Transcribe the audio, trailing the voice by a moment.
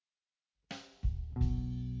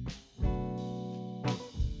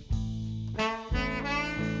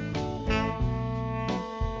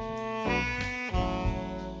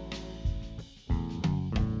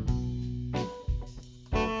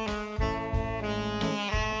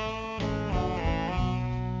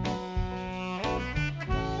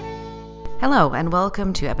Hello, and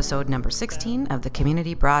welcome to episode number 16 of the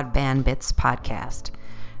Community Broadband Bits podcast.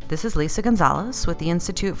 This is Lisa Gonzalez with the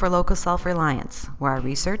Institute for Local Self-Reliance, where I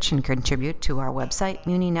research and contribute to our website,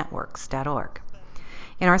 muninetworks.org.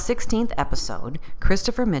 In our 16th episode,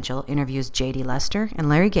 Christopher Mitchell interviews J.D. Lester and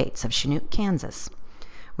Larry Gates of Chanute, Kansas.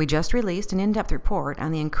 We just released an in-depth report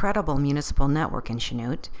on the incredible municipal network in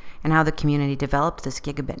Chanute and how the community developed this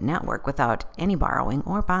gigabit network without any borrowing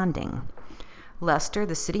or bonding. Lester,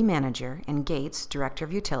 the city manager, and Gates, director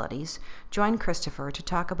of utilities, joined Christopher to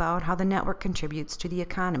talk about how the network contributes to the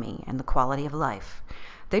economy and the quality of life.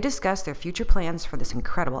 They discuss their future plans for this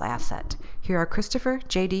incredible asset. Here are Christopher,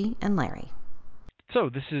 JD, and Larry. So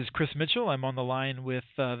this is Chris Mitchell. I'm on the line with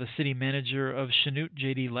the city manager of Chanute,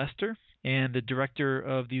 J.D. Lester, and the director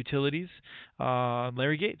of the utilities,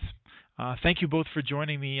 Larry Gates. Thank you both for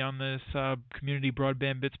joining me on this Community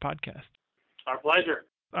Broadband Bits podcast. Our pleasure.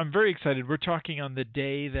 I'm very excited. We're talking on the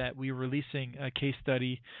day that we're releasing a case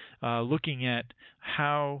study looking at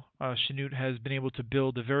how Chanute has been able to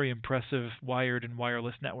build a very impressive wired and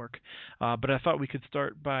wireless network. But I thought we could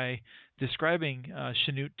start by describing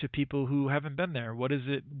Chanute to people who haven't been there. What is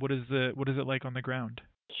it? What is it like on the ground?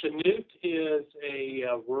 Chanute is a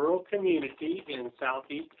rural community in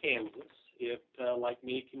southeast Kansas. It, like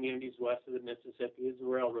many communities west of the Mississippi, is a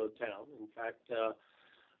railroad town. In fact,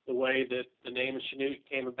 the way that the name of Chanute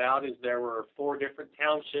came about is there were 4 different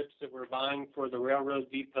townships that were vying for the railroad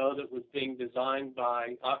depot that was being designed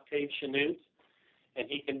by Octave Chanute, and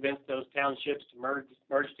he convinced those townships to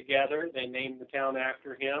merge together. They named the town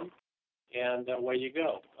after him, and away you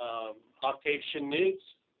go. Octave Chanute's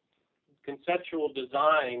conceptual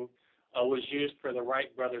design was used for the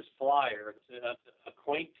Wright Brothers Flyer. It's a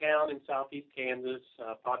quaint town in southeast Kansas,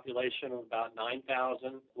 a population of about 9,000,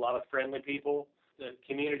 a lot of friendly people. The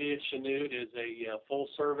community of Chanute is a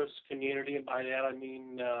full-service community, and by that I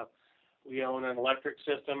mean we own an electric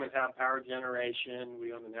system and have power generation.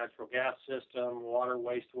 We own a natural gas system, water,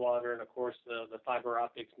 wastewater, and, of course, the fiber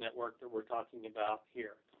optics network that we're talking about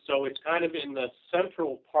here. So it's kind of in the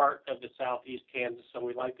central part of the southeast Kansas, so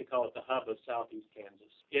we like to call it the hub of southeast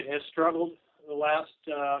Kansas. It has struggled the last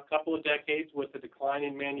couple of decades with the decline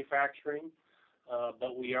in manufacturing,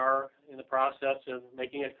 but we are in the process of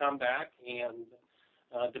making a comeback and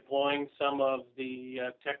deploying some of the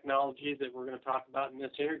technology that we're going to talk about in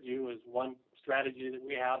this interview is one strategy that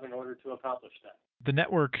we have in order to accomplish that. The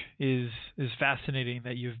network is fascinating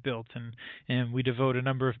that you've built, and we devote a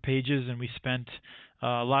number of pages, and we spent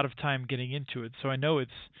a lot of time getting into it. So I know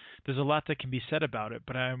there's a lot that can be said about it,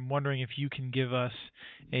 but I'm wondering if you can give us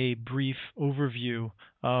a brief overview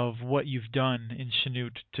of what you've done in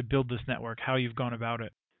Chanute to build this network, how you've gone about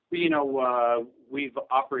it. Well, we've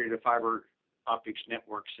operated a fiber optics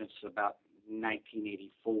network since about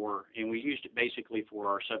 1984, and we used it basically for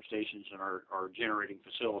our substations and our generating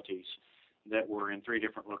facilities that were in 3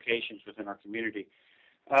 different locations within our community.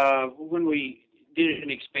 When we did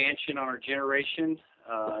an expansion on our generation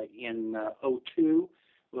in 2002,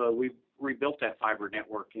 we rebuilt that fiber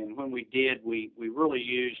network, and when we did, we really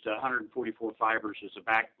used 144 fibers as a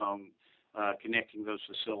backbone connecting those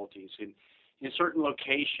facilities. And in certain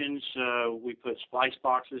locations, we put splice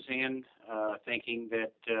boxes in, thinking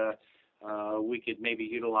that we could maybe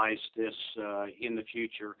utilize this in the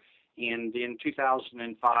future. And in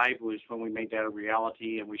 2005 was when we made that a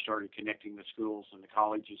reality, and we started connecting the schools and the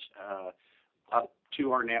colleges up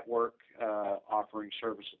to our network, offering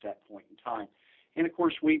service at that point in time. And, of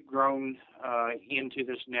course, we've grown into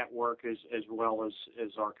this network as well as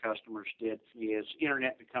our customers did. As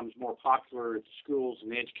Internet becomes more popular at the schools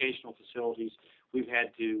and the educational facilities, we've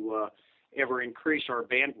had to ever increase our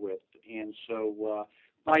bandwidth. And so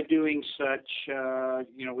by doing such,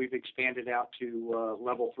 we've expanded out to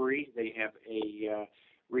level 3. They have a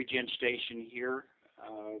regen station here.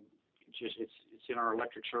 It's in our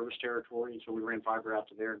electric service territory, and so we ran fiber out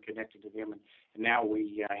to there and connected to them, and now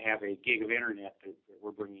we have a gig of internet that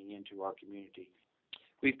we're bringing into our community.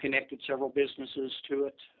 We've connected several businesses to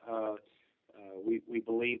it. We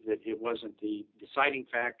believe that it wasn't the deciding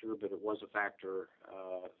factor, but it was a factor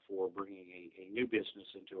for bringing a new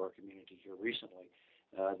business into our community here recently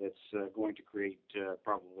that's going to create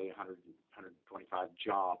probably 100, 125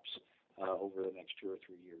 jobs over the next 2 or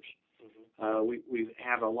 3 years. We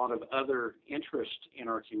have a lot of other interest in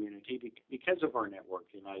our community because of our network,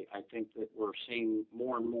 and I think that we're seeing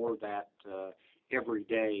more and more of that every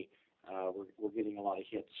day. We're getting a lot of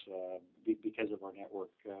hits because of our network.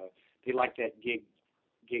 They like that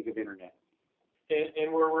gig of internet.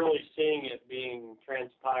 And we're really seeing it being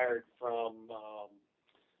transpired from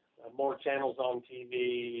more channels on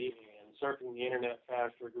TV and surfing the internet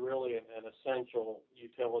faster really an essential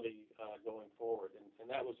utility going forward. And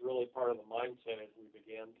that was really part of the mindset as we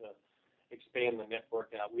began to expand the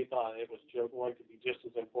network out. We thought it was going to be just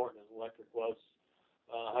as important as electric was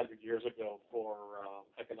 100 years ago for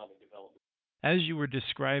economic development. As you were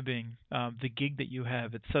describing the gig that you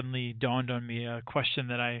have, it suddenly dawned on me a question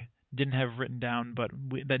that I didn't have written down, but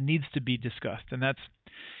that needs to be discussed. And that's,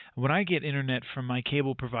 when I get internet from my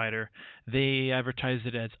cable provider, they advertise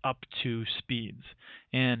it as up to speeds.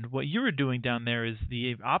 And what you were doing down there is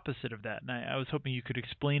the opposite of that. And I was hoping you could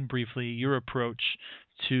explain briefly your approach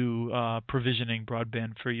to provisioning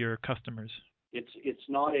broadband for your customers. It's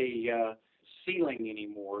not a ceiling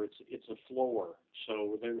anymore. It's a floor.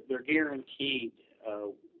 So they're guaranteed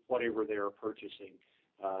whatever they're purchasing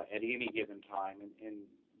at any given time, and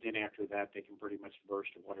then after that they can pretty much burst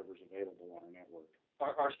to whatever's available on our network.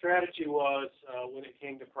 Our strategy was when it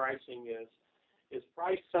came to pricing is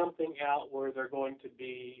price something out where they're going to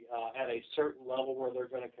be at a certain level where they're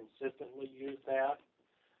going to consistently use that,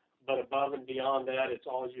 but above and beyond that, it's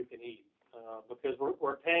all you can eat because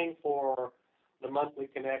we're paying for the monthly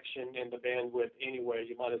connection and the bandwidth anyway.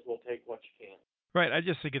 You might as well take what you can. Right. I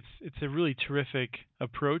just think it's a really terrific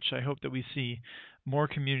approach. I hope that we see more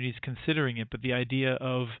communities considering it, but the idea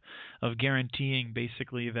of guaranteeing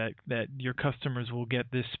basically that your customers will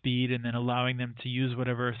get this speed and then allowing them to use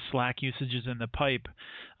whatever slack usage is in the pipe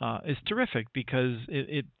is terrific because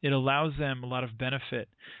it allows them a lot of benefit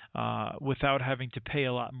without having to pay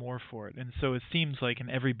a lot more for it. And so it seems like an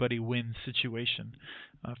everybody wins situation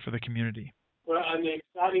for the community. Well, and the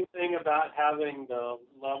exciting thing about having the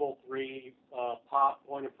level 3 POP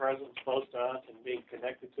point of presence close to us and being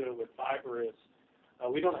connected to it with fiber is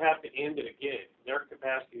we don't have to end at a gig. Their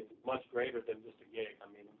capacity is much greater than just a gig. I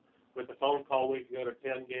mean, with the phone call, we can go to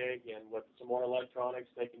 10 gig, and with some more electronics,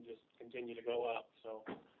 they can just continue to go up. So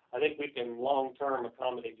I think we can long-term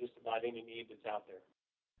accommodate just about any need that's out there.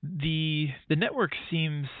 The network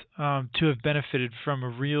seems to have benefited from a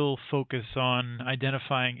real focus on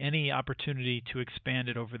identifying any opportunity to expand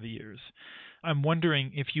it over the years. I'm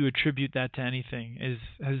wondering if you attribute that to anything.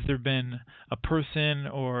 Has there been a person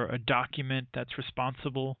or a document that's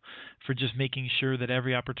responsible for just making sure that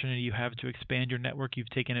every opportunity you have to expand your network you've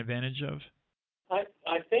taken advantage of?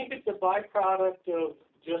 I think it's a byproduct of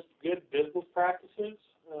just good business practices.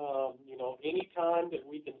 Any time that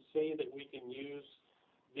we can see that we can use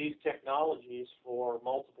these technologies for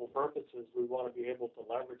multiple purposes, we want to be able to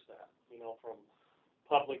leverage that, from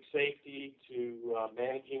public safety to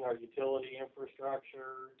managing our utility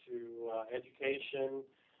infrastructure to education.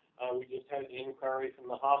 We just had an inquiry from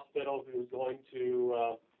the hospital who's going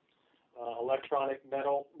to electronic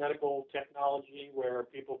medical technology where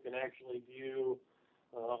people can actually view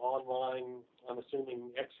online, I'm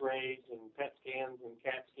assuming, x-rays and PET scans and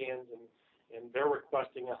CAT scans, and they're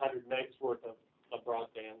requesting 100 megs worth of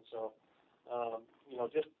broadband. So,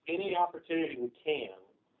 just any opportunity we can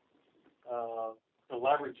to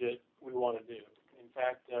leverage it, we want to do. In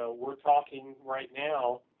fact, we're talking right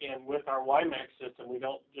now, and with our WiMAX system, we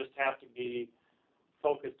don't just have to be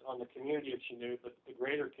focused on the community of Chanute, but the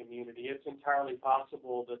greater community. It's entirely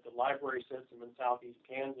possible that the library system in southeast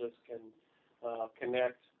Kansas can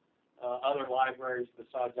connect other libraries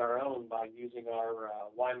besides our own by using our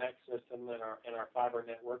WiMAX system and our fiber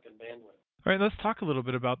network and bandwidth. All right, let's talk a little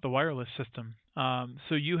bit about the wireless system.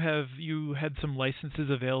 So you had some licenses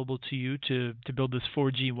available to you to build this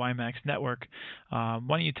 4G WiMAX network. Why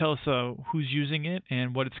don't you tell us who's using it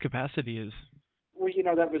and what its capacity is? Well,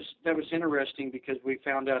 that was interesting because we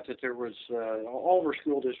found out that there was all of our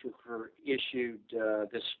school districts were issued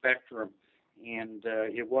this spectrum, and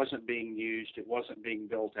it wasn't being used, it wasn't being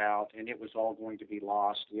built out, and it was all going to be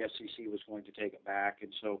lost. The FCC was going to take it back,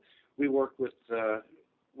 and so we worked with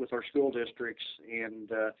our school districts and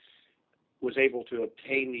was able to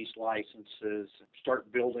obtain these licenses,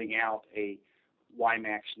 start building out a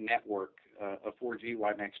WiMAX network, a 4G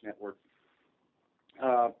WiMAX network.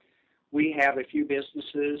 We have a few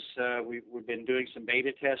businesses. We've been doing some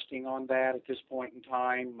beta testing on that at this point in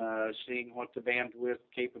time, seeing what the bandwidth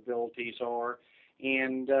capabilities are.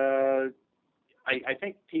 And I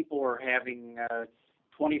think people are having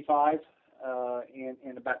 25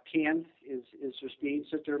 and about 10 is the speeds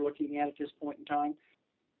that they're looking at this point in time.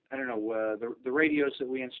 I don't know, the radios that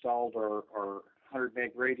we installed are 100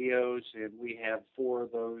 meg radios, and we have 4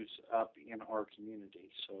 of those up in our community.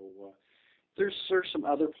 So there's some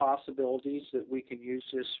other possibilities that we can use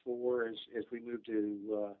this for as we move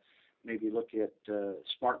to maybe look at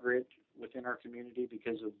smart grid within our community,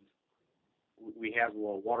 because we have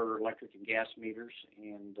water, electric, and gas meters,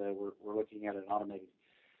 and we're looking at an automated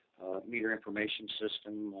meter information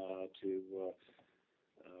system to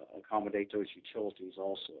accommodate those utilities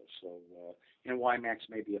also. So, and WiMAX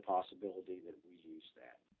may be a possibility that we use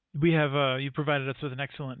that. We have you provided us with an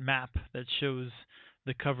excellent map that shows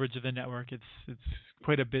the coverage of the network. It's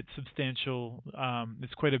quite a bit substantial.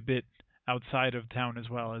 It's quite a bit outside of town as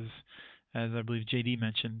well, as I believe JD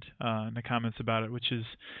mentioned in the comments about it, which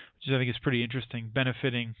I think is pretty interesting,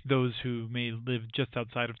 benefiting those who may live just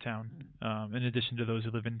outside of town, in addition to those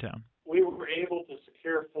who live in town. We were able to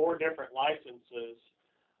secure 4 different licenses,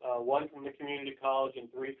 1 from the community college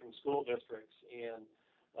and 3 from school districts. And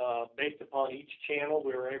based upon each channel,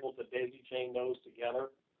 we were able to daisy chain those together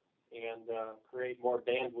and create more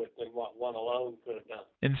bandwidth than what one alone could have done.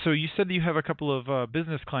 And so you said that you have a couple of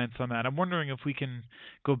business clients on that. I'm wondering if we can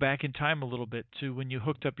go back in time a little bit to when you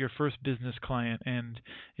hooked up your first business client, and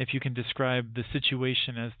if you can describe the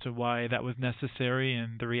situation as to why that was necessary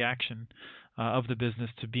and the reaction of the business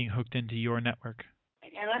to being hooked into your network.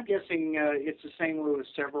 And I'm guessing it's the same way with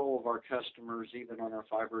several of our customers, even on our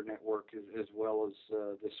fiber network, as well as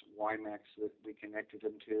this WiMAX that we connected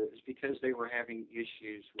them to, is because they were having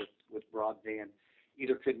issues with broadband.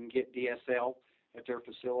 Either couldn't get DSL at their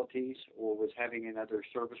facilities or was having another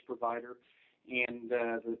service provider. And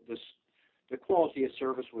the quality of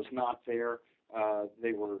service was not there.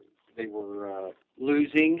 They were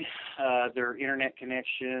losing their internet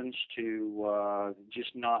connections to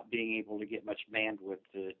just not being able to get much bandwidth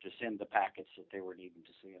to send the packets that they were needing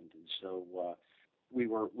to send. And so we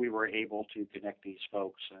were able to connect these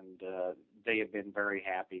folks, and they have been very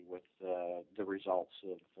happy with the results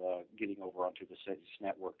of getting over onto the city's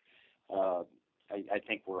network. I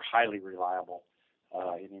think we're highly reliable.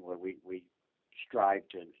 Anyway, we strive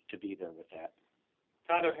to be there with that.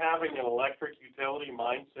 Kind of having an electric utility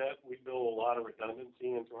mindset, we build a lot of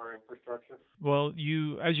redundancy into our infrastructure. Well,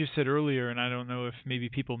 as you said earlier, and I don't know if maybe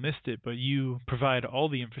people missed it, but you provide all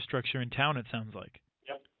the infrastructure in town, it sounds like.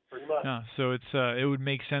 Yep, pretty much. Yeah, so it would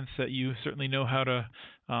make sense that you certainly know how to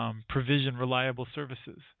provision reliable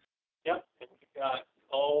services. Yep, and we've got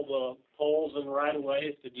all the poles and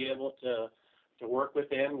right-of-ways to be able to work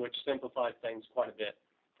within, which simplifies things quite a bit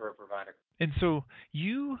for a provider. And so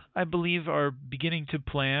you, I believe, are beginning to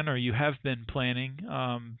plan, or you have been planning,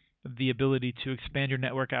 the ability to expand your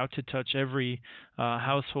network out to touch every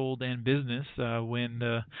household and business when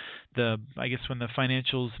the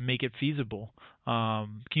financials make it feasible.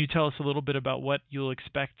 Can you tell us a little bit about what you'll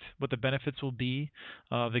expect, what the benefits will be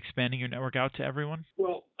of expanding your network out to everyone?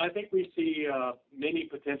 Well, I think we see many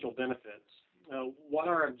potential benefits. What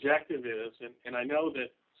our objective is, and I know that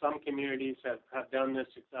some communities have done this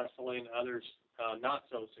successfully and others not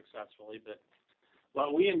so successfully, but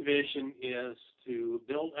what we envision is to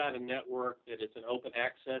build out a network that is an open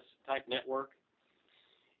access type network.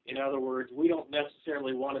 In other words, we don't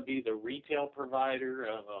necessarily want to be the retail provider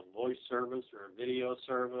of a voice service or a video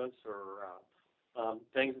service or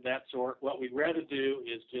things of that sort. What we'd rather do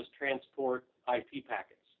is just transport IP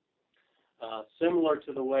packets, similar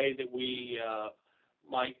to the way that we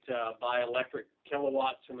might buy electric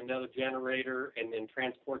kilowatts from another generator and then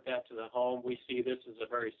transport that to the home. We see this as a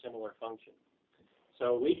very similar function.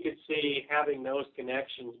 So we could see having those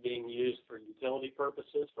connections being used for utility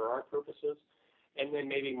purposes, for our purposes, and then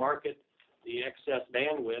maybe market the excess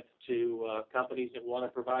bandwidth to companies that want to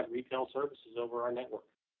provide retail services over our network.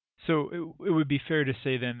 So it would be fair to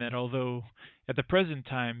say then that although at the present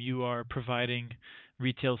time you are providing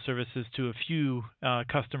retail services to a few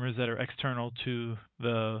customers that are external to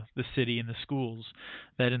the city and the schools,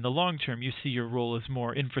 that in the long term you see your role as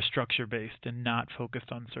more infrastructure based and not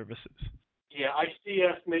focused on services. Yeah, I see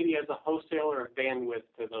us maybe as a wholesaler of bandwidth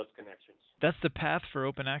to those connections. That's the path for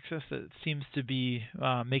open access that seems to be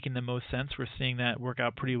making the most sense. We're seeing that work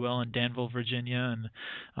out pretty well in Danville, Virginia, and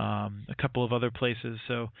a couple of other places.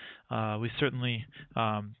 So we certainly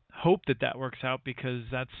hope that works out, because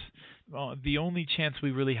that's the only chance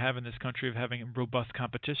we really have in this country of having robust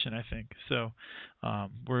competition, I think. So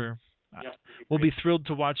we'll be thrilled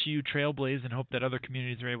to watch you trailblaze and hope that other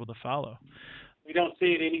communities are able to follow. We don't see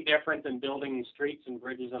it any different than building streets and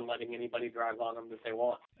bridges and letting anybody drive on them if they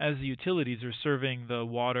want. As the utilities are serving the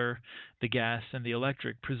water, the gas, and the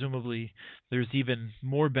electric, presumably there's even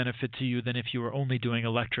more benefit to you than if you were only doing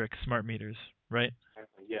electric smart meters, right?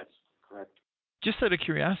 Yes, correct. Just out of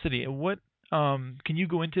curiosity, what can you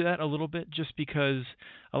go into that a little bit? Just because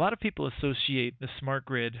a lot of people associate the smart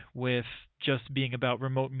grid with just being about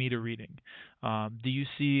remote meter reading. Do you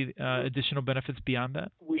see additional benefits beyond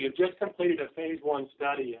that? We have just completed a phase 1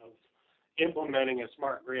 study of implementing a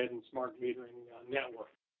smart grid and smart metering network.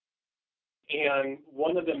 And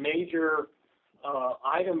one of the major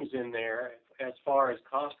items in there, as far as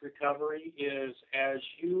cost recovery is as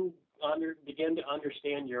you begin to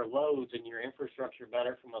understand your loads and your infrastructure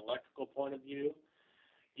better from an electrical point of view,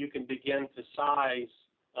 you can begin to size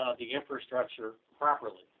the infrastructure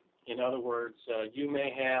properly. In other words, you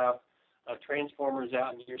may have transformers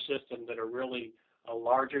out in your system that are really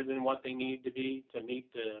larger than what they need to be to meet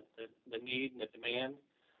the need and the demand.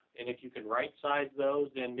 And if you can right-size those,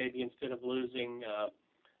 then maybe instead of losing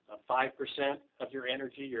 5% of your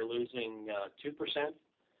energy, you're losing 2%.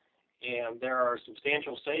 And there are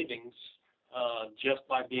substantial savings just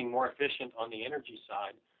by being more efficient on the energy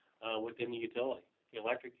side within the utility, the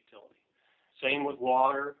electric utility. Same with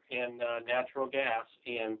water and natural gas.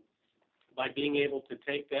 And by being able to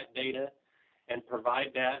take that data and provide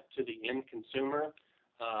that to the end consumer,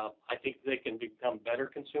 I think they can become better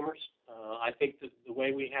consumers. I think that the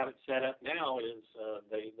way we have it set up now is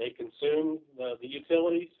they consume the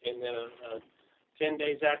utilities, and then 10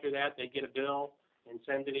 days after that they get a bill and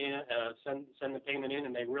send it in, send the payment in,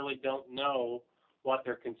 and they really don't know what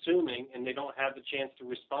they're consuming, and they don't have the chance to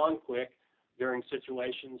respond quick during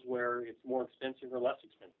situations where it's more expensive or less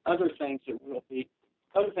expensive. Other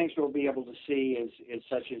things we'll be able to see is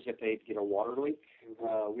such as if they get a water leak,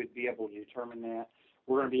 we'd be able to determine that.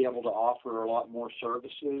 We're going to be able to offer a lot more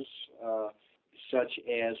services, such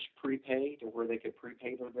as prepaid, or where they could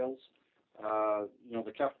prepay their bills.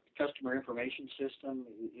 The customer information system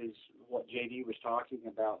is what JD was talking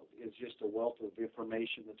about, is just a wealth of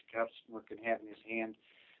information that the customer can have in his hand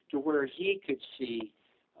to where he could see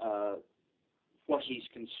what he's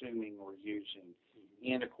consuming or using.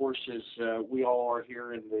 And, of course, as we all are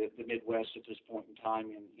here in the Midwest at this point in time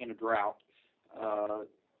in a drought,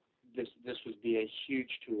 this would be a huge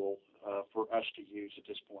tool for us to use at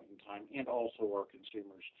this point in time, and also our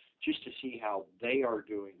consumers, just to see how they are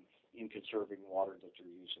doing in conserving water that they're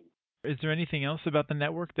using. Is there anything else about the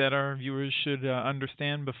network that our viewers should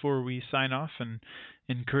understand before we sign off and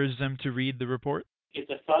encourage them to read the report? It's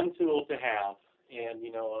a fun tool to have, and,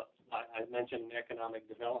 I mentioned economic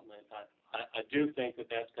development. I do think that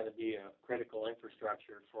that's going to be a critical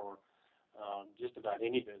infrastructure for just about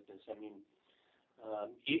any business. I mean,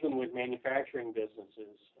 even with manufacturing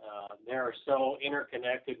businesses, they're so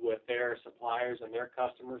interconnected with their suppliers and their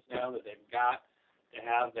customers now that they've got to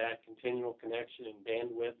have that continual connection and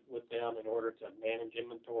bandwidth with them in order to manage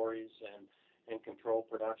inventories and control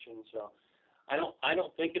production. So I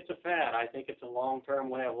don't think it's a fad. I think it's a long-term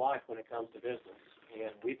way of life when it comes to business.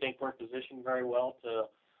 And we think we're positioned very well to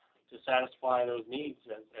satisfy those needs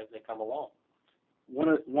as they come along. One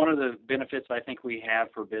of the benefits I think we have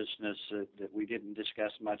for business that we didn't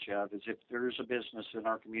discuss much of is if there's a business in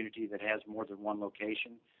our community that has more than one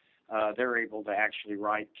location, they're able to actually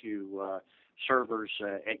write to servers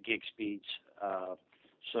at gig speeds,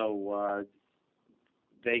 so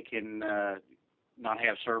they can not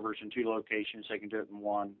have servers in two locations. They can do it in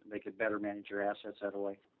one. They could better manage their assets that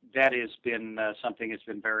way. That has been something that's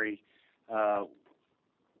been very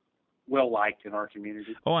well liked in our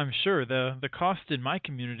community. Oh, I'm sure. The cost in my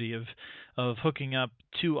community of hooking up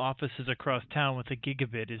two offices across town with a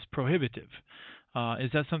gigabit is prohibitive.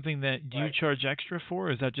 Is that something that you charge extra for,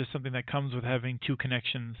 or is that just something that comes with having two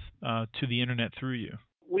connections to the internet through you?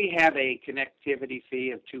 We have a connectivity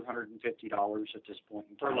fee of $250 at this point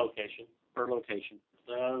in time. Per location.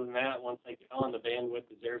 So other than that, once they get on, the bandwidth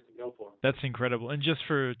is theirs to go for. That's incredible. And just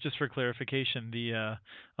for clarification, the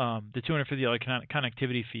 $250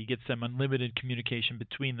 connectivity fee gets them unlimited communication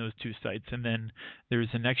between those two sites, and then there's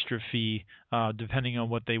an extra fee depending on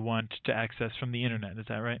what they want to access from the internet. Is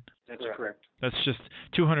that right? That's correct. That's just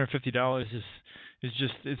 $250 is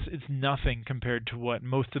just it's nothing compared to what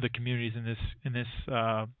most of the communities in this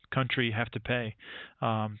country have to pay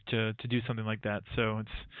to do something like that. So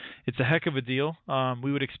it's a heck of a deal.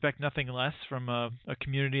 We would expect nothing less from a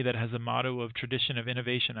community that has a motto of tradition of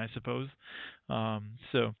innovation, I suppose.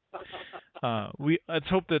 So let's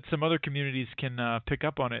hope that some other communities can pick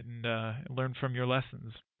up on it and learn from your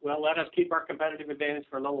lessons. Well, let us keep our competitive advantage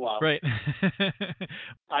for a little while. Right.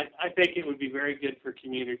 I think it would be very good for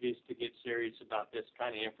communities to get serious about this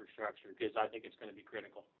kind of infrastructure, because I think it's going to be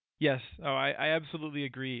critical. Yes, I absolutely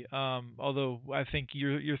agree. Although I think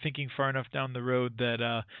you're thinking far enough down the road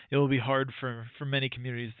that it will be hard for many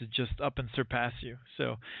communities to just up and surpass you.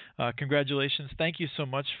 So congratulations. Thank you so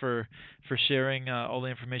much for sharing all the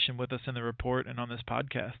information with us in the report and on this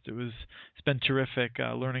podcast. It's been terrific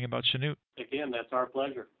learning about Chanute. Again, that's our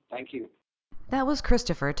pleasure. Thank you. That was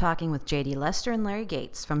Christopher talking with J.D. Lester and Larry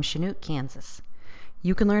Gates from Chanute, Kansas.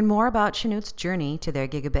 You can learn more about Chanute's journey to their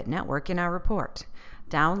gigabit network in our report.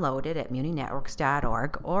 Download it at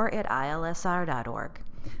muninetworks.org or at ilsr.org.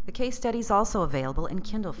 The case study is also available in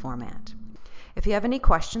Kindle format. If you have any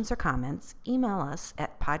questions or comments, email us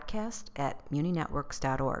at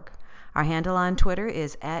podcast@muninetworks.org. Our handle on Twitter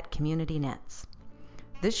is @CommunityNets.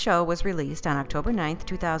 This show was released on October 9th,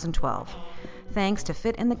 2012. Thanks to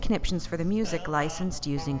Fit and the Kniptions for the music licensed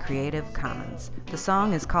using Creative Commons. The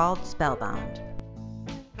song is called Spellbound.